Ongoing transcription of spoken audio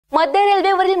मध्य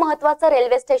रेल्वेवरील महत्त्वाचं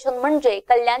railway station म्हणजे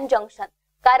कल्याण जंक्शन।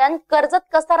 कारण कर्जत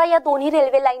कसारा या दोन्ही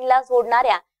रेल्वे लाईनला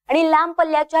जोडणाऱ्या आणि लांब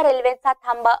पल्ल्याच्या रेल्वेचा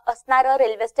थांबा असणारं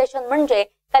रेल्वे स्टेशन म्हणजे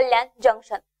कल्याण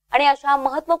जंक्शन। आणि अशा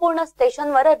महत्त्वपूर्ण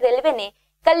स्टेशनवर रेल्वेने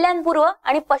कल्याण पूर्व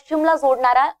आणि पश्चिमला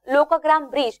जोडणारा लोकग्राम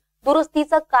ब्रिज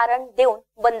दुरुस्तीचं कारण देऊन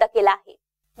बंद केला आहे।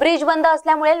 ब्रिज बंद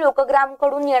असल्यामुळे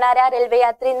लोकग्रामकडून येणाऱ्या रेल्वे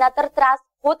यात्रींना तर त्रास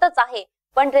होतच आहे,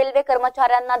 पण रेल्वे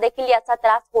कर्मचाऱ्यांना देखील याचा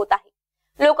त्रास होत आहे।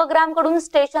 लोकग्रामकडून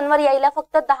स्टेशनवर यायला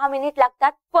फक्त 10 मिनिट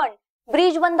लागतात, पण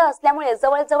ब्रिज बंद असल्यामुळे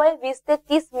जवळजवळ 20 ते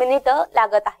 30 मिनिटं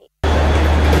लागत आहे।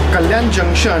 कल्याण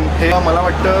जंक्शन हे मला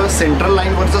वाटतं सेंट्रल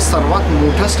लाईनवरचं सर्वात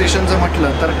मोठं स्टेशन जर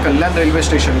म्हटलं तर कल्याण रेल्वे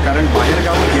स्टेशन। कारण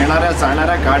बाहेरगावून येणाऱ्या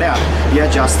जाणाऱ्या गाड्या या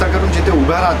जास्त करून जिथे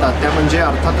उभ्या राहतात त्या म्हणजे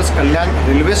अर्थातच कल्याण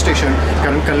रेल्वे स्टेशन।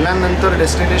 कारण कल्याण नंतर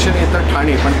डेस्टिनेशन येतं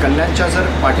ठाणे, पण कल्याणच्या जर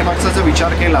पाठीमागचा जर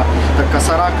विचार केला तर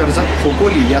कसारा, कर्जत,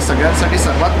 खोपोली या सगळ्यांसाठी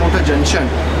सर्वात मोठं जंक्शन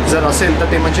जर असेल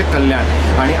तर ते म्हणजे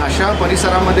कल्याण। आणि अशा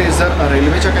परिसरामध्ये जर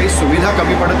रेल्वेच्या काही सुविधा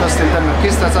कमी पडत असतील तर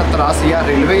नक्कीच त्याचा त्रास या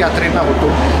रेल्वे यात्रेंना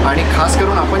होतो। आणि खास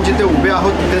करून आपण जिथे उभे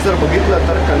आहोत तिथे जर बघितलं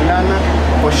तर कल्याण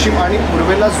पश्चिम आणि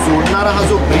पूर्वेला जोडणारा हा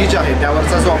जो ब्रिज आहे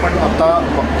त्यावरचा जो आपण आता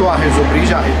बघतो आहे जो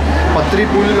ब्रिज आहे पत्री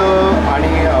पूल आणि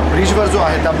ब्रिजवर जो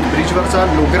आहे त्या ब्रिजवरचा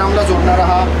लोकग्रामला जोडणारा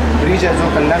हा ब्रिज आहे जो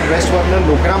कल्याण वेस्टवरनं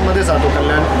लोकग्राममध्ये जातो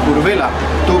कल्याण पूर्वेला,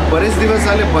 तो बरेच दिवस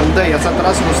झाले बंद आहे। याचा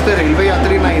त्रास नुसते रेल्वे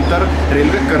यात्री नाही तर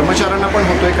रेल्वे कर्मचाऱ्यांना पण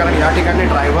होतोय, कारण या ठिकाणी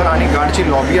ड्रायव्हर आणि गार्डची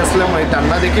लॉबी असल्यामुळे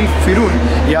त्यांना देखील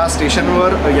फिरून या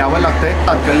स्टेशनवर यावं लागतंय।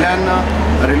 कल्याण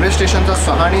रेल्वे स्टेशनचा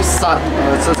 6 आणि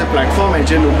 7चं जे प्लॅटफॉर्म आहे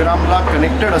जे लोकग्रामला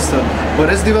कनेक्टेड असतं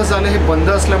बरेच दिवस झाले हे बंद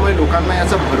असल्यामुळे लोकांना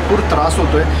याचा भरपूर त्रास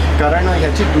होतोय। कारण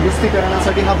ह्याची दुरुस्ती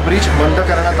करण्यासाठी हा ब्रिज बंद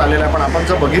करण्यात आलेला आहे, पण आपण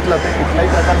जर बघितलं तर कुठल्याही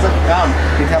प्रकारचं काम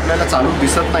इथे आपल्याला चालू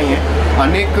दिसत नाही आहे।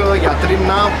 अनेक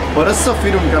यात्रींना बरंचसं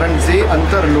फिरून, कारण जे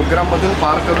अंतर लोकग्राममधून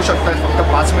पार करू शकतात फक्त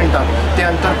 5 मिनिटात, ते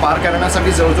अंतर पार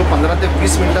करण्यासाठी जवळजवळ 15 ते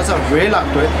 20 मिनिटाचा वेळ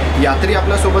लागतोय। यात्री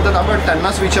आपल्यासोबतच, आपण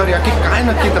त्यांनाच विचारूया की काय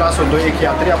नक्की त्रास होतोय। एक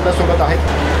यात्री आपल्यासोबत आहेत,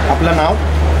 आपलं नाव?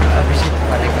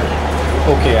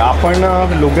 ओके, आपण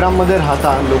लोकग्राममध्ये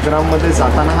राहता। लोकग्राममध्ये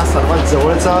जाताना हा सर्वात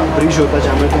जवळचा ब्रिज होता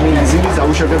ज्यामुळे तुम्ही इझिली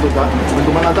जाऊ शकत होता, पण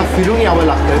तुम्हाला आता फिरून यावं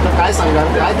लागतंय, तर काय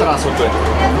सांगाल काय त्रास होतोय?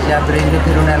 ज्या ब्रिजने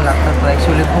फिरून यायला लागतात तो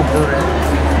ॲक्च्युली खूप दूर आहे,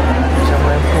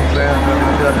 त्याच्यामुळे खूप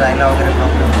वेळ जायला वगैरे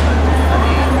प्रॉब्लेम।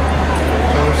 आणि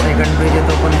तो सेकंड ब्रिज आहे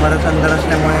तो पण बरंच अंतर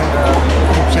असल्यामुळे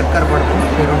खूप चक्कर पडतो,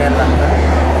 फिरून यायला लागतं।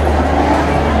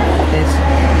 तेच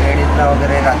लेडीजला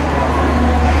वगैरे रात्री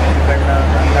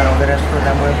इकडनं अंधार वगैरे असतो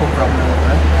त्यामुळे खूप प्रॉब्लेम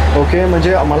होतो। ओके,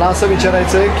 म्हणजे मला असं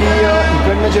विचारायचं आहे की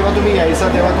इकडनं जेव्हा तुम्ही यायचा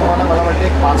तेव्हा तुम्हाला मला वाटतं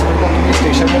एक 5 मिनिटात तुम्ही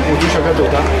स्टेशनवर पोहोचू शकत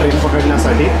होता ट्रेन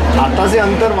पकडण्यासाठी। आता जे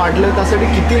अंतर वाढलं त्यासाठी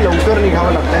किती लवकर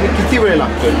निघावं लागतं आणि किती वेळ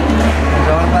लागतो?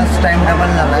 जवळपास टाईम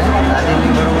डबल झाला आहे। आधी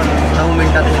मी बरोबर 9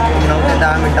 मिनिटात 9 ते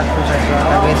 10 मिनिटात पोचायचो,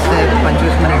 आता 20 ते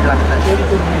 25 मिनिट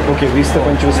लागतात। ओके, 20 ते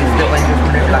 25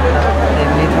 मिनिट लागतात। ते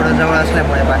मी थोडं जवळ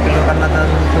असल्यामुळे बाकी लोकांना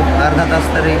तर खूप अर्धा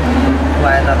तास तरी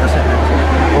वाया जात असेल।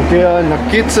 ओके,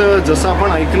 नक्कीच जसं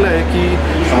आपण ऐकलं आहे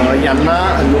की यांना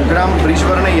लोकग्राम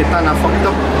ब्रिजवरनं येताना फक्त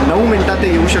 9 मिनिटात ते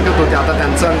येऊ शकत होते, आता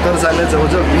त्यांचं अंतर झालं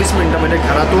जवळजवळ 20 मिनिटं, म्हणजे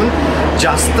घरातून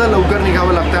जास्त लवकर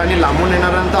निघावं लागतं आणि लांबून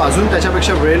येणाऱ्यांना अजून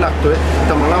त्याच्यापेक्षा वेळ लागतोय।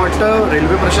 तर मला वाटतं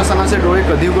रेल्वे प्रशासनाचे डोळे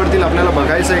कधी उघडतील आपल्याला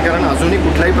बघायचं आहे, कारण अजूनही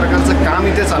कुठल्याही प्रकारचं काम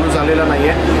इथे चालू झालेलं नाही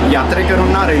आहे।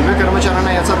 यात्रेकरूंना, रेल्वे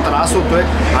कर्मचाऱ्यांना याचा त्रास होतोय।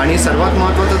 आणि सर्वात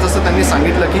महत्त्वाचं जसं त्यांनी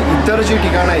सांगितलं की इतर जी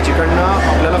ठिकाणं आहे जिकडनं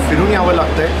आपल्याला फिरून यावं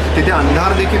लागतंय तिथे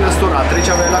अंधार देखील असतो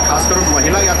रात्रीच्या वेळेला, खास करून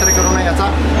महिला यात्रेकरूंना याचा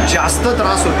जास्त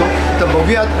त्रास होतो। तर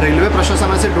बघूयात रेल्वे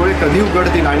प्रशासनाचे डोळे कधी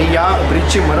उघडतील आणि या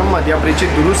ब्रिजची मरम्मत, या ब्रिजची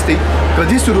दुरुस्ती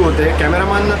कधी सुरू होते।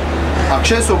 कॅमेरामॅन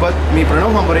अक्षय सोबत मी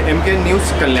प्रणव भांबरे, MK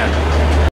न्यूज, कल्याण।